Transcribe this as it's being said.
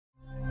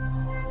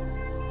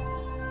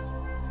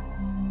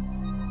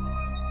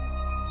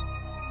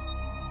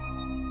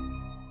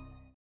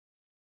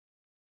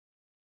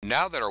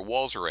Now that our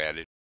walls are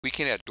added, we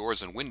can add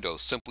doors and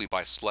windows simply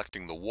by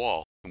selecting the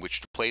wall in which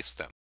to place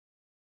them.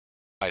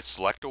 I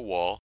select a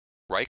wall,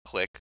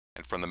 right-click,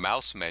 and from the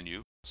mouse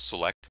menu,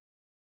 select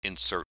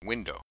Insert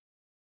Window.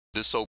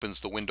 This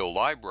opens the Window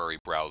Library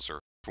browser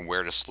from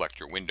where to select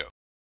your window.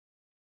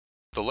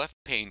 The left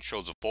pane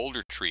shows a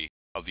folder tree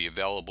of the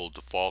available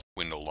default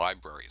window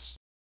libraries.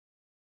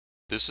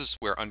 This is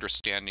where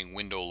understanding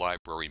window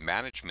library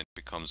management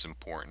becomes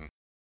important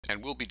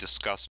and will be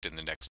discussed in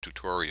the next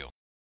tutorial.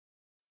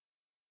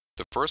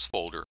 The first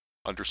folder,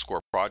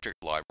 _project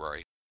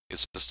library,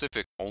 is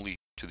specific only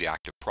to the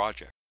active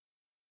project.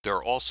 There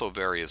are also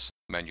various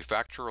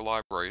manufacturer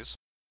libraries,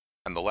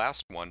 and the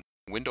last one,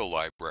 window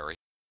library,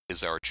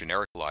 is our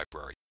generic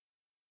library.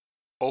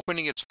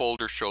 Opening its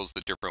folder shows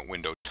the different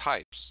window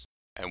types,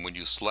 and when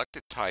you select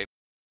a type,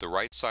 the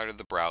right side of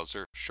the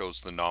browser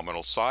shows the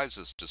nominal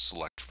sizes to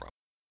select from.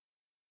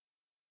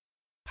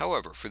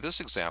 However, for this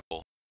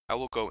example, I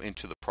will go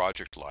into the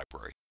project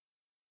library.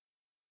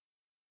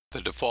 The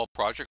default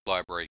project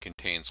library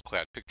contains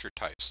clad picture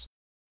types.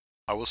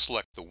 I will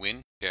select the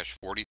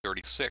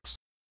Win-4036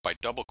 by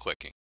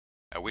double-clicking,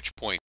 at which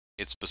point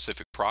its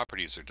specific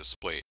properties are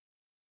displayed.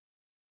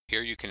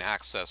 Here you can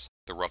access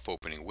the rough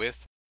opening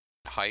width,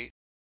 height,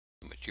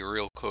 the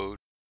material code,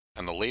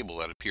 and the label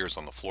that appears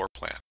on the floor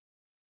plan.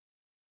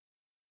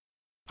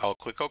 I'll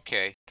click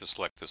OK to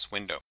select this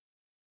window.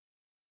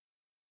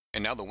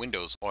 And now the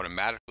window is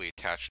automatically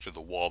attached to the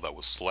wall that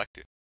was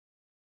selected.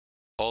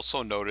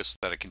 Also notice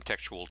that a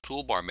contextual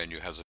toolbar menu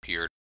has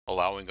appeared,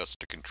 allowing us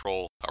to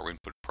control our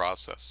input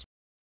process.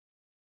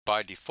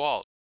 By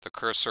default, the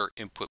cursor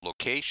input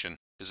location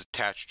is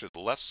attached to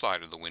the left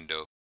side of the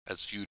window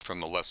as viewed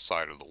from the left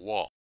side of the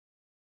wall.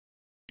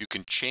 You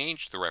can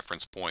change the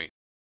reference point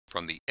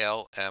from the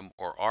L, M,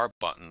 or R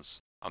buttons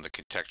on the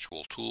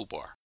contextual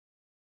toolbar.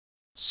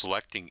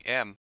 Selecting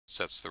M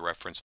sets the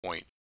reference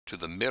point to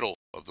the middle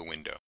of the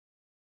window.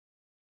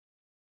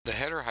 The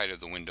header height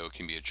of the window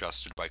can be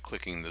adjusted by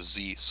clicking the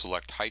Z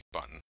Select Height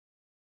button.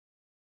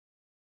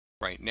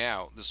 Right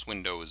now, this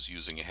window is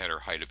using a header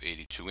height of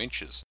 82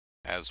 inches,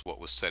 as what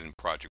was set in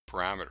project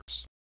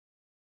parameters.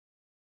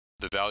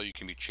 The value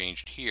can be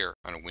changed here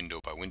on a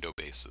window-by-window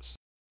basis.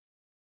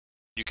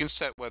 You can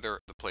set whether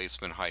the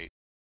placement height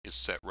is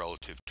set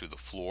relative to the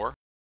floor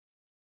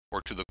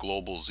or to the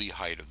global Z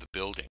height of the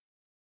building,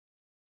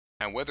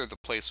 and whether the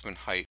placement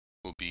height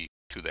will be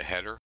to the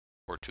header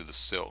or to the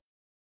sill.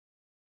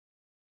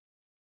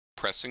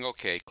 Pressing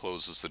OK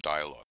closes the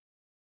dialog.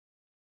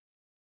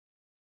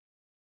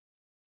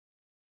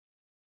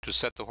 To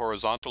set the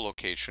horizontal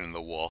location in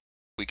the wall,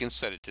 we can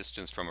set a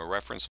distance from a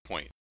reference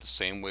point the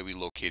same way we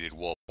located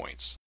wall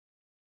points.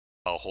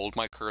 I'll hold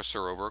my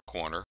cursor over a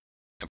corner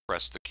and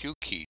press the Q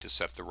key to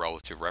set the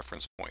relative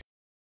reference point.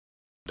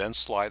 Then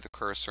slide the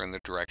cursor in the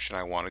direction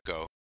I want to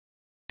go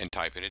and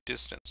type in a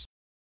distance,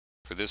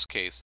 for this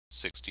case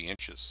 60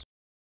 inches.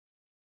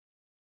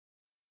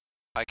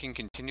 I can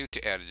continue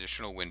to add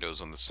additional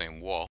windows on the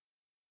same wall,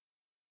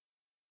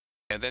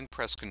 and then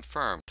press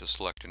Confirm to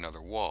select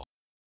another wall.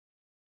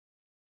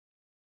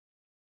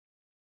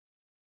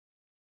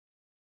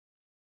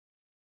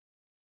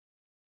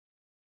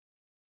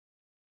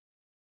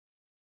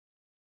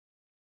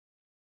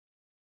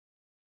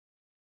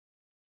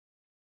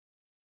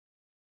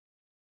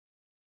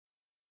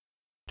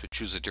 To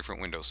choose a different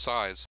window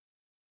size,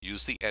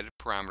 use the Edit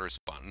Parameters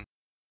button,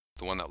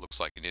 the one that looks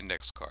like an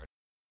index card.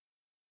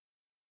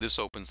 This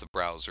opens the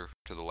browser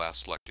to the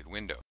last selected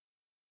window.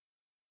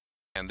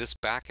 And this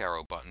back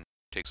arrow button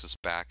takes us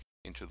back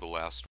into the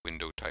last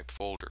window type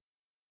folder.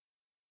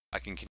 I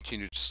can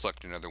continue to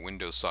select another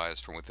window size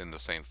from within the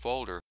same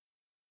folder,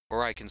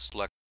 or I can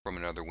select from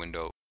another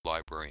window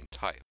library and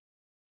type.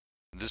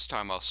 This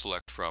time I'll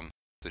select from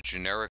the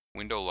generic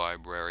window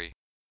library,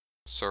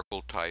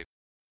 circle type,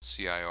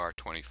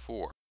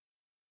 CIR24.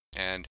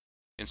 And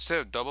instead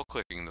of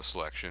double-clicking the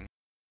selection,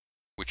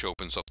 which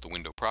opens up the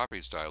window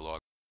properties dialog,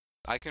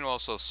 I can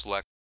also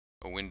select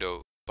a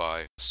window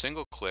by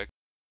single click,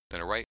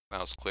 then a right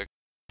mouse click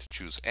to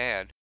choose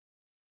Add,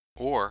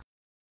 or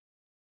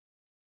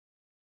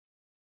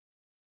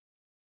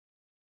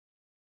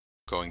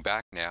going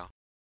back now,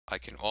 I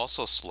can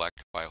also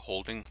select by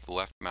holding the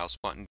left mouse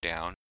button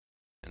down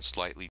and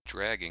slightly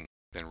dragging,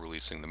 then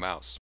releasing the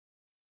mouse.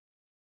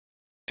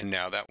 And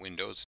now that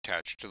window is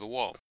attached to the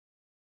wall.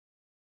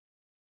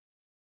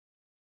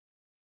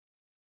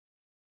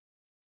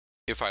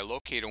 If I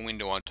locate a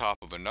window on top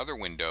of another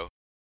window,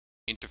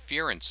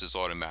 interference is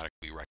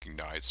automatically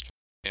recognized,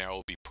 and I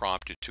will be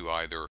prompted to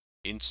either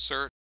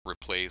insert,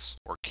 replace,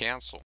 or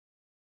cancel.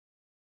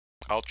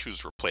 I'll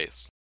choose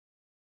Replace.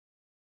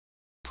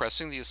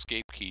 Pressing the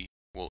Escape key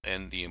will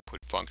end the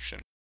input function.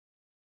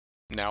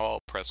 Now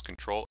I'll press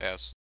Ctrl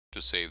S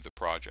to save the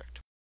project.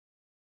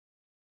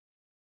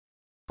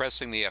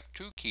 Pressing the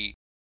F2 key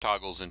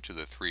toggles into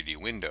the 3D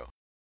window,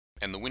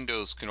 and the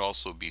windows can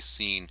also be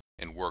seen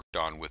and worked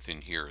on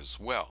within here as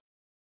well.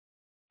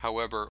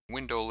 However,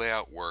 window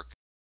layout work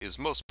is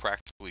most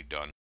practically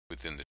done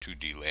within the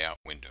 2D layout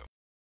window.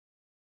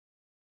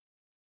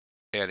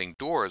 Adding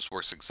doors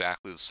works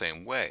exactly the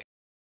same way.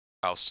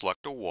 I'll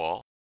select a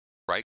wall,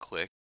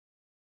 right-click,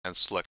 and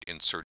select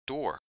Insert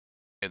Door,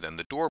 and then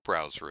the door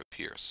browser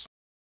appears.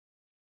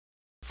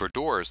 For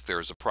doors, there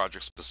is a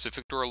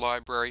project-specific door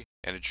library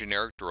and a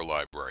generic door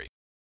library.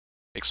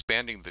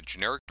 Expanding the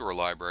generic door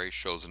library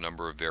shows a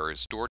number of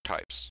various door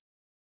types.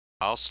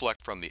 I'll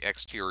select from the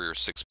exterior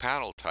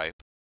 6-panel type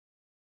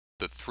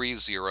the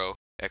 3-0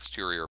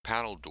 exterior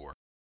panel door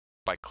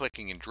by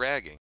clicking and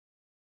dragging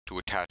to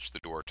attach the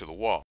door to the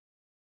wall.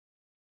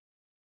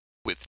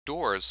 With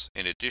doors,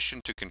 in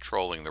addition to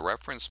controlling the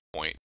reference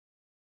point,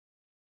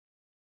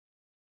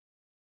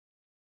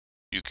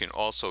 you can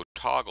also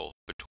toggle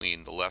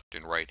between the left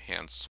and right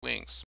hand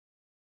swings,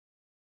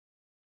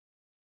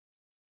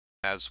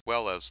 as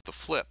well as the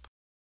flip,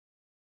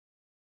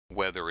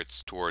 whether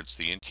it's towards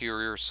the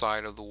interior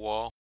side of the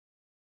wall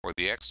or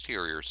the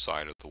exterior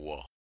side of the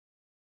wall.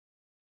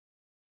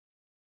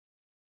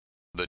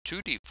 The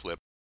 2D flip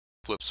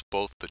flips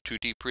both the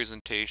 2D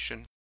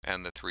presentation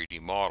and the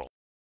 3D model,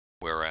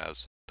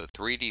 whereas the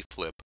 3D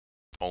flip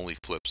only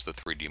flips the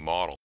 3D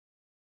model.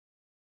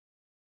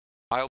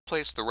 I'll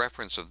place the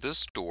reference of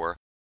this door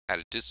at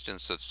a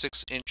distance of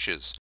 6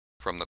 inches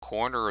from the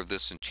corner of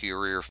this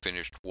interior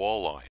finished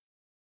wall line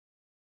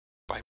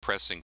by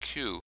pressing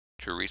Q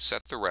to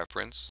reset the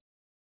reference,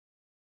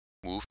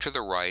 move to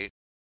the right,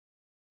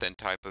 then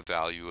type a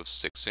value of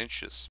 6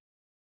 inches.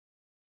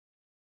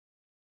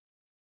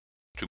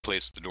 To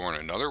place the door on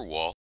another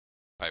wall,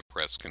 I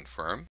press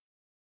Confirm,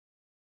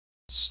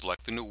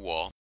 select the new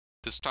wall.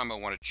 This time I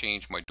want to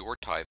change my door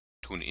type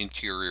to an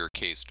interior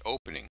cased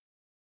opening,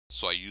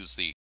 so I use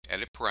the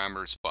Edit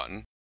Parameters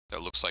button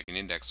that looks like an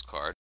index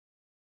card,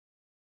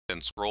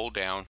 then scroll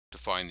down to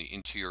find the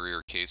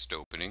interior cased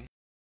opening.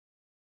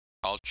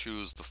 I'll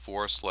choose the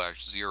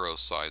 4/0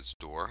 size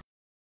door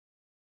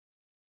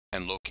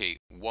and locate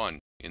 1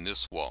 in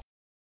this wall.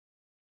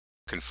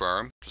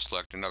 Confirm to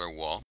select another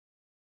wall,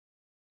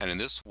 and in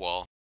this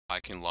wall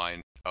I can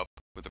line up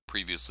with a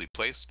previously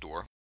placed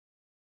door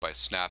by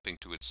snapping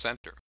to its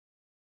center,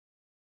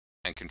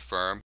 and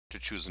confirm to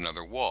choose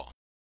another wall.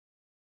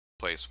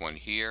 Place one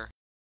here,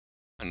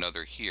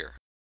 another here.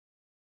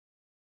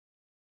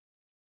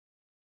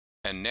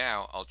 And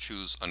now I'll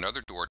choose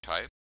another door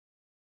type,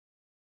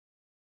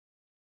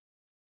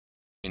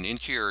 an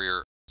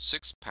interior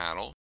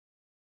 6-panel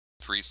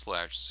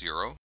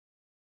 3/0,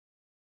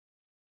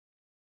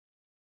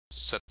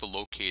 set the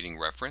locating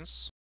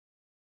reference,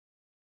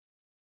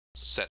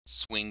 set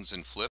swings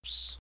and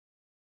flips,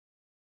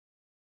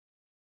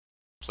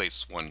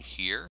 place one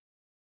here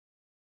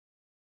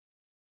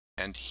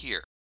and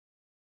here.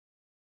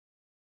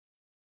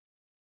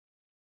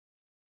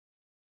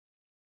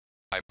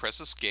 I press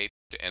Escape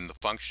to end the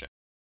function.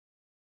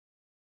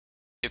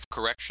 If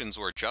corrections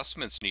or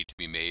adjustments need to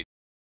be made,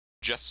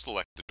 just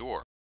select the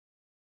door.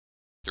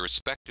 The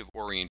respective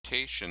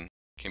orientation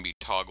can be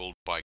toggled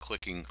by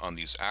clicking on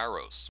these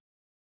arrows.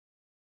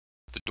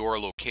 The door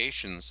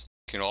locations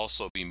can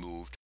also be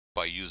moved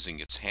by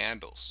using its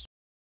handles.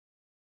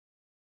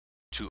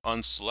 To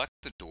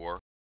unselect the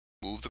door,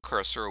 move the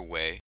cursor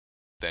away,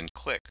 then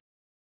click.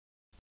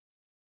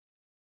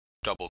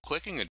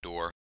 Double-clicking a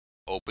door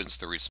opens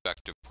the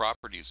respective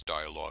properties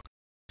dialog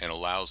and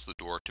allows the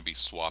door to be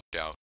swapped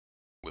out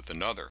with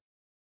another.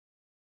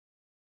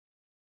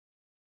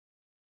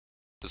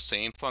 The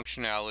same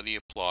functionality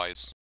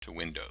applies to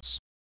windows.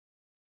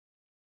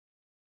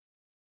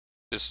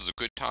 This is a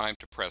good time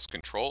to press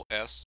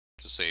Ctrl+S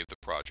to save the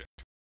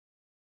project.